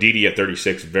 So Didi at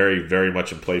 36, very, very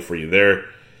much in play for you there.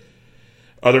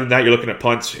 Other than that, you're looking at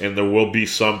punts, and there will be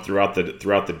some throughout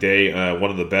the day.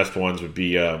 One of the best ones would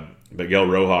be Miguel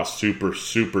Rojas, super,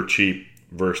 super cheap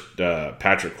versus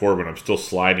Patrick Corbin. I'm still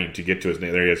sliding to get to his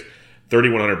name. There he is.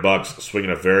 $3,100, swinging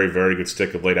a very, very good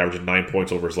stick of late, averaging 9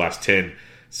 points over his last 10.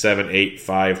 7, 8,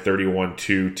 5, 31,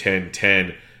 2, 10,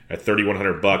 10. At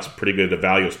 $3,100, pretty good at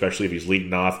value, especially if he's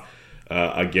leading off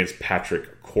against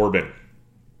Patrick Corbin.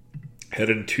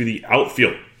 Heading to the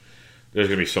outfield. There's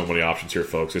going to be so many options here,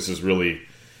 folks. This is really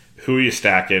who you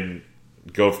stacking.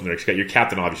 Go from there. Your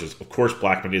captain, obviously, of course,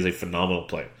 Blackmon is a phenomenal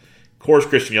play. Of course,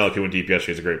 Christian Yelich, who went deep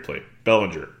yesterday, is a great play.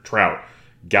 Bellinger, Trout,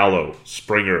 Gallo,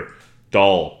 Springer,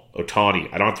 Dahl, Ohtani.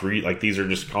 I don't have to read, these are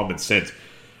just common sense.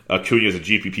 Acuna is a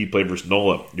GPP play versus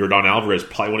Nola. Yordan Alvarez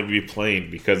probably won't even be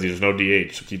playing because there's no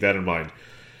DH, so keep that in mind.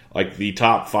 The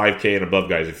top 5K and above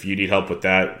guys, if you need help with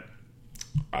that,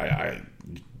 I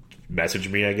message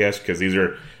me, I guess, because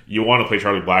you want to play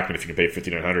Charlie Blackmon if you can pay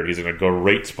 $5,900. He's in a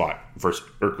great spot versus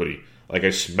Urquidy, like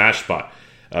a smash spot.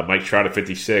 Mike Trout at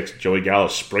 56, Joey Gallo,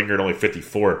 Springer at only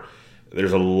 54.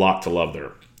 There's a lot to love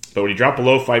there. But when you drop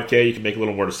below 5K, you can make a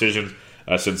little more decisions.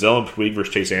 Senzel and Puig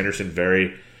versus Chase Anderson,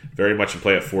 very, very much in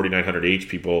play at $4,900 each.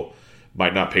 People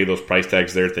might not pay those price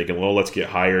tags there, thinking, well, let's get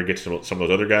higher, get to some of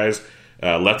those other guys.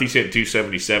 Lefties hit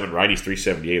 277, righties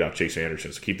 378 off Chase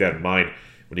Anderson. So keep that in mind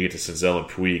when you get to Senzel and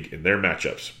Puig in their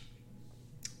matchups.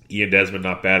 Ian Desmond,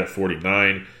 not bad at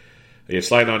 49.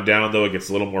 Sliding on down, though, it gets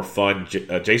a little more fun.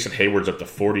 Jason Hayward's up to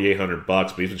 $4,800,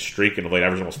 but he's been streaking of late,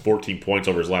 averaging almost 14 points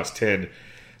over his last 10.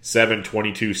 7,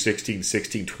 22, 16,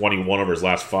 16, 21 over his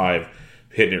last 5.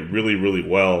 Hitting it really, really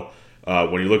well.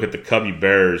 When you look at the Cubby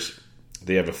Bears,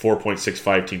 they have a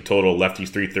 4.65 team total. Lefties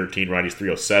 313, righties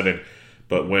 307.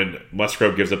 But when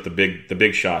Musgrove gives up the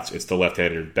big shots, it's the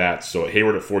left-handed bats. So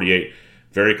Hayward at 48,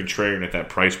 very contrarian at that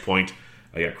price point.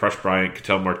 You got Crush Bryant,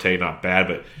 Ketel Marte, not bad.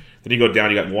 But then you go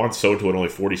down, you got Juan Soto at only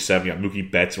 47. You got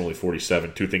Mookie Betts at only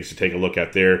 47. Two things to take a look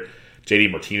at there.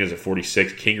 JD Martinez at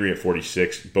 46, Kingery at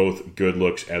 46. Both good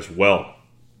looks as well.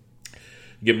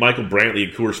 You get Michael Brantley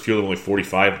and Coors Field at only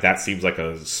 45. That seems like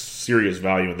a serious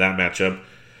value in that matchup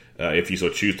if you so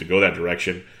choose to go that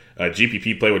direction.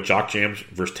 GPP play with Jock Jams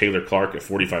versus Taylor Clark at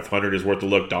 4,500 is worth a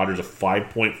look. Dodgers a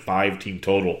 5.5 team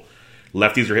total.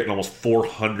 Lefties are hitting almost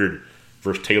 400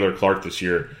 versus Taylor Clark this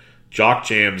year. Jock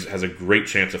Jams has a great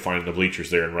chance of finding the bleachers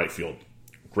there in right field.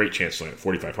 Great chance to land at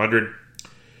 4,500.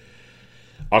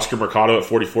 Oscar Mercado at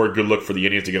 44, good look for the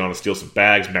Indians to get on and steal some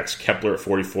bags. Max Kepler at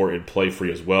 44 in play for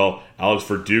you as well. Alex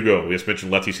Verdugo, we just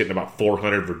mentioned lefties hitting about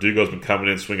 400. Verdugo's been coming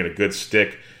in, swinging a good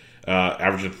stick,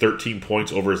 averaging 13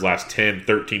 points over his last 10,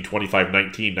 13, 25,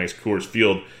 19. Nice Coors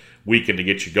Field weekend to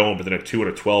get you going, but then a 2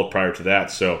 and a 12 prior to that.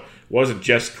 So it wasn't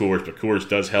just Coors, but Coors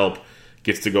does help.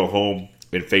 Gets to go home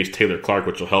and face Taylor Clark,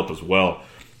 which will help as well.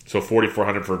 So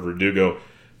 4,400 for Verdugo,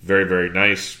 very, very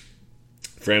nice.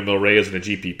 Franmil Reyes in a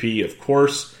GPP, of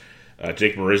course.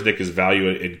 Jake Marisnick is value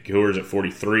in Coors at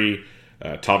 43.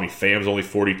 Tommy Pham's only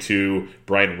 42.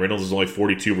 Brian Reynolds is only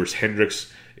 42 versus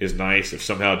Hendricks is nice. If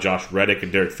somehow Josh Reddick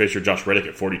and Derek Fisher, Josh Reddick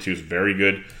at 42 is very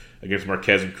good against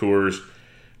Marquez and Coors.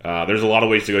 There's a lot of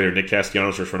ways to go here. Nick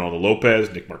Castellanos versus Ronaldo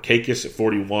Lopez. Nick Markakis at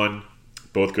 41.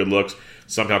 Both good looks.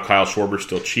 Somehow Kyle Schwarber's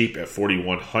still cheap at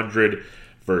 4,100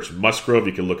 versus Musgrove.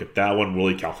 You can look at that one.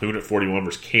 Willie Calhoun at 41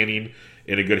 versus Canning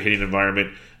in a good hitting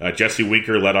environment. Jesse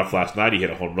Winker led off last night. He hit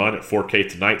a home run at 4K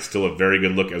tonight. Still a very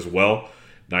good look as well.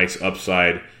 Nice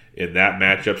upside in that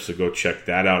matchup, so go check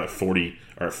that out at 40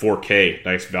 or at 4K.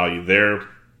 Nice value there.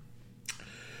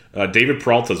 David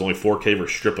Peralta is only 4K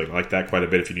versus Stripling. I like that quite a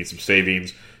bit if you need some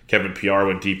savings. Kevin PR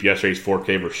went deep yesterday. He's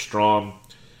 4K versus Strom.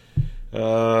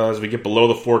 As we get below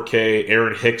the 4K,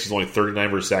 Aaron Hicks is only 39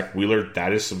 versus Zach Wheeler.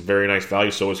 That is some very nice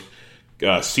value. So is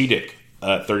Cedic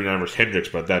at 39 versus Hendricks,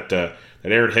 but that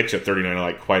Aaron Hicks at 39 I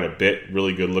like quite a bit.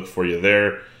 Really good look for you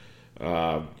there.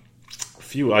 There's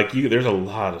a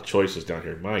lot of choices down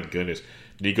here. My goodness.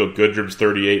 Nico Goodrum's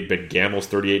 38, Ben Gamel's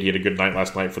 38. He had a good night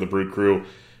last night for the Brew Crew.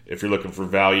 If you're looking for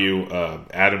value,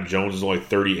 Adam Jones is only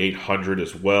 3,800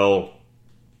 as well.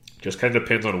 Just kind of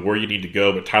depends on where you need to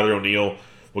go, but Tyler O'Neill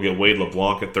will get Wade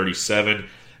LeBlanc at 37.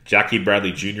 Jackie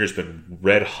Bradley Jr. has been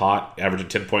red hot, averaging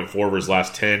 10.4 over his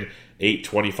last 10, 8,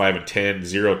 25, and 10,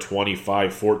 0,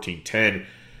 25, 14, 10.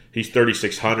 He's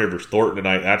 3,600 versus Thornton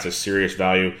tonight. That's a serious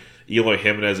value. Eloy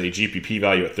Jimenez, a GPP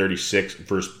value at 36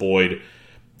 versus Boyd.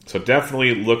 So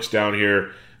definitely looks down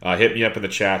here. Hit me up in the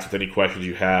chats with any questions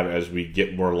you have as we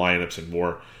get more lineups and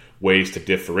more ways to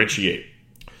differentiate.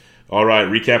 All right,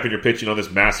 recapping your pitching on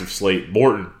this massive slate.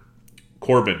 Morton,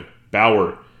 Corbin,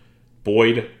 Bauer,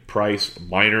 Boyd, Price,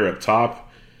 Minor up top.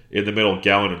 In the middle,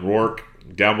 Gallen and Rourke.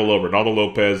 Down below, Ronaldo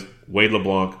Lopez, Wade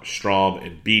LeBlanc, Strahm,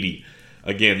 and Beatty.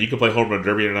 Again, you can play home run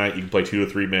derby tonight. You can play 2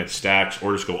 to 3 man stacks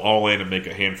or just go all in and make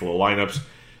a handful of lineups.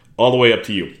 All the way up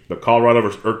to you. But Colorado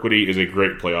versus Urquidy is a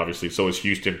great play, obviously. So is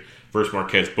Houston versus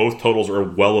Marquez. Both totals are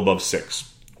well above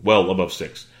 6. Well above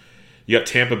 6. You got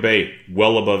Tampa Bay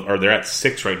well above, or they're at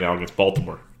 6 right now against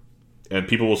Baltimore. And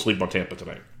people will sleep on Tampa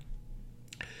tonight.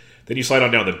 Then you slide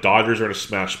on down. The Dodgers are in a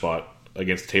smash spot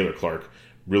against Taylor Clark.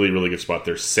 Really, really good spot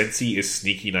there. Cincy is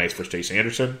sneaky nice for Chase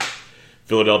Anderson.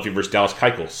 Philadelphia versus Dallas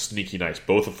Keuchel, sneaky nice.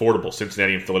 Both affordable.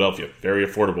 Cincinnati and Philadelphia, very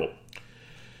affordable.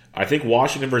 I think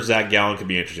Washington versus Zach Gallen could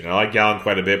be interesting. I like Gallen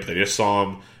quite a bit, but they just saw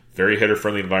him. Very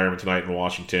hitter-friendly environment tonight in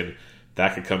Washington.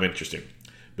 That could come interesting.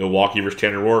 Milwaukee versus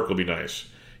Tanner Rourke will be nice.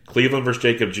 Cleveland versus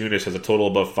Jacob Junis has a total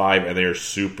above 5, and they are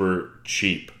super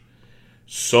cheap.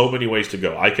 So many ways to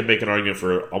go. I can make an argument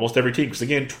for almost every team, because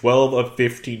again, 12 of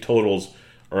 15 totals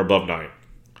are above 9.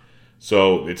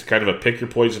 So it's kind of a pick your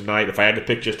poison night. If I had to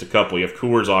pick just a couple, you have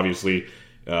Coors, obviously,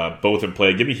 both in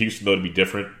play. Give me Houston, though, to be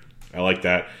different. I like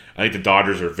that. I think the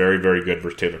Dodgers are very, very good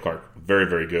versus Taylor Clark. Very,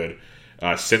 very good.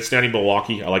 Cincinnati,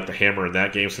 Milwaukee. I like the hammer in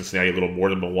that game. Cincinnati a little more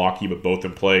than Milwaukee, but both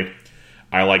in play.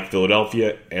 I like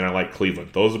Philadelphia, and I like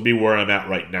Cleveland. Those would be where I'm at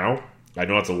right now. I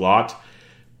know it's a lot,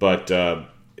 but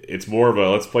it's more of a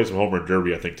let's play some home run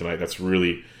derby, I think, tonight. That's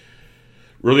really,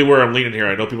 really where I'm leaning here.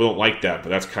 I know people don't like that, but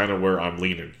that's kind of where I'm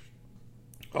leaning.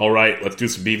 All right, let's do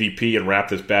some BVP and wrap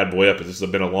this bad boy up. This has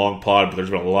been a long pod, but there's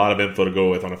been a lot of info to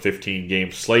go with on a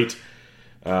 15-game slate.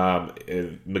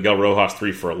 Miguel Rojas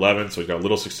 3 for 11, so he's got a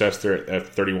little success there at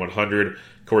 3,100.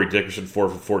 Corey Dickerson 4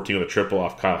 for 14 with a triple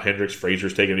off Kyle Hendricks.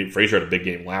 Frazier's taking it. Frazier had a big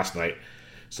game last night,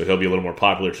 so he'll be a little more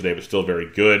popular today, but still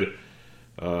very good.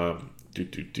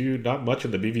 Not much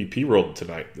in the BVP world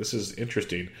tonight. This is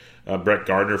interesting. Brett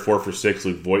Gardner 4 for 6.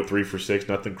 Luke Voigt 3 for 6.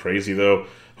 Nothing crazy though.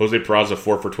 Jose Peraza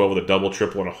 4 for 12 with a double,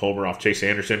 triple, and a homer off Chase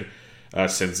Anderson.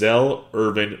 Senzel,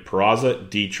 Irvin, Peraza,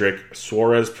 Dietrich,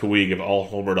 Suarez, Puig have all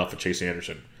homered off of Chase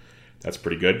Anderson. That's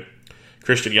pretty good.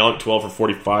 Christian Yelich 12 for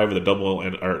 45 with a double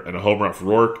and a homer off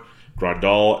Rourke.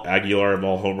 Grandal, Aguilar have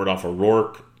all homered off of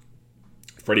Rourke.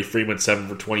 Freddie Freeman 7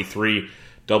 for 23.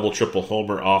 Double, triple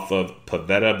homer off of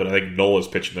Pivetta, but I think Nola's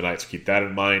pitching tonight, so keep that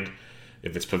in mind.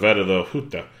 If it's Pivetta, though,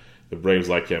 the Braves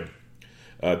like him.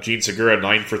 Gene Segura,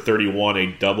 9 for 31,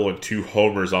 a double and 2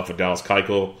 homers off of Dallas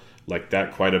Keuchel. Like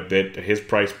that quite a bit at his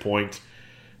price point.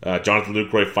 Jonathan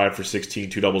Lucroy, 5 for 16,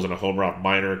 2 doubles and a homer off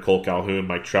Minor. Cole Calhoun,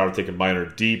 Mike Trout taking Minor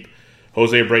deep.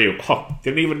 Jose Abreu,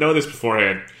 didn't even know this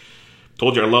beforehand.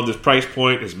 Told you I love this price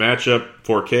point, his matchup,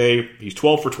 4K. He's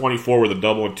 12 for 24 with a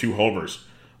double and 2 homers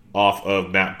off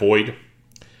of Matt Boyd.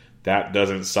 That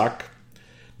doesn't suck.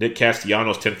 Nick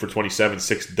Castellanos, 10 for 27,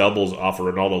 6 doubles off of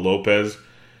Ronaldo Lopez.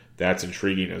 That's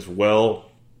intriguing as well.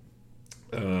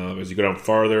 As you go down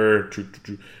farther,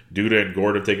 Duda and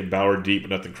Gordon taking Bauer deep,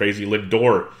 but nothing crazy.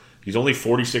 Lindor, he's only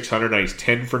 4,600 now. He's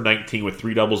 10 for 19 with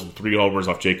 3 doubles and 3 homers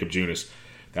off Jacob Junis.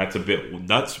 That's a bit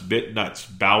nuts.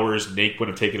 Bowers, Naquin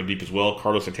have taken him deep as well.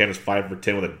 Carlos Santana's 5 for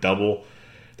 10 with a double.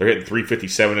 They're hitting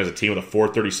 357 as a team with a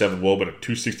 437 WOBA and a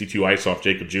 262 ice off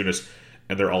Jacob Junis,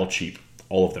 and they're all cheap.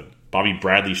 All of them. Bobby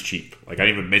Bradley's cheap. Like, I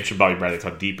didn't even mention Bobby Bradley. That's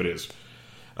how deep it is.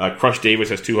 Crush Davis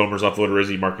has 2 homers off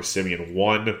Odorizzi. Marcus Semien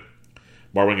 1.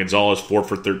 Marwin Gonzalez 4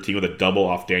 for 13 with a double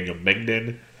off Daniel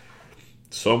Mengden.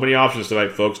 So many options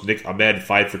tonight, folks. Nick Ahmed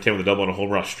 5 for 10 with a double and a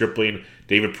homer off Stripling.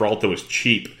 David Peralta was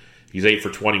cheap. He's 8 for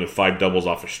 20 with 5 doubles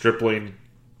off of Stripling.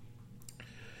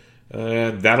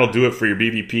 And that'll do it for your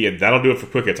BVP, and that'll do it for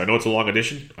Quick Hits. I know it's a long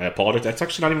edition. I apologize. That's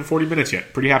actually not even 40 minutes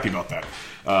yet. Pretty happy about that.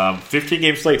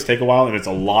 15-game slates take a while, and it's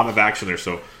a lot of action there.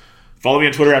 So follow me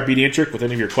on Twitter at BDintric with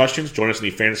any of your questions. Join us in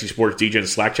the Fantasy Sports DGen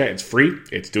Slack chat. It's free.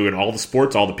 It's doing all the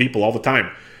sports, all the people, all the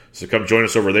time. So come join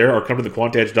us over there, or come to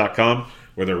thequantedge.com,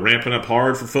 where they're ramping up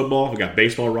hard for football. We got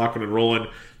baseball rocking and rolling.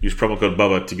 Use promo code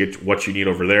BUBBA to get what you need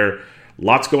over there.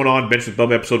 Lots going on. Bench with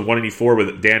Bubba episode 184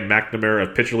 with Dan McNamara.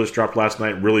 A pitcher list dropped last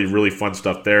night. Really, really fun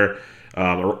stuff there.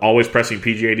 We're always pressing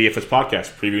PGA DFS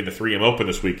podcast, previewing the 3M Open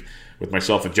this week with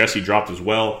myself and Jesse dropped as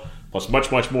well. Plus much,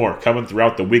 much more coming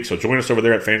throughout the week. So join us over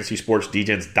there at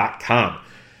fantasysportsdgens.com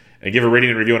and give a rating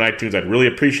and review on iTunes. I'd really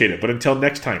appreciate it. But until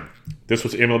next time, this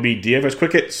was MLB DFS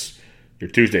Quick Hits, your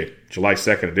Tuesday, July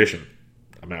 2nd edition.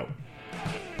 I'm out.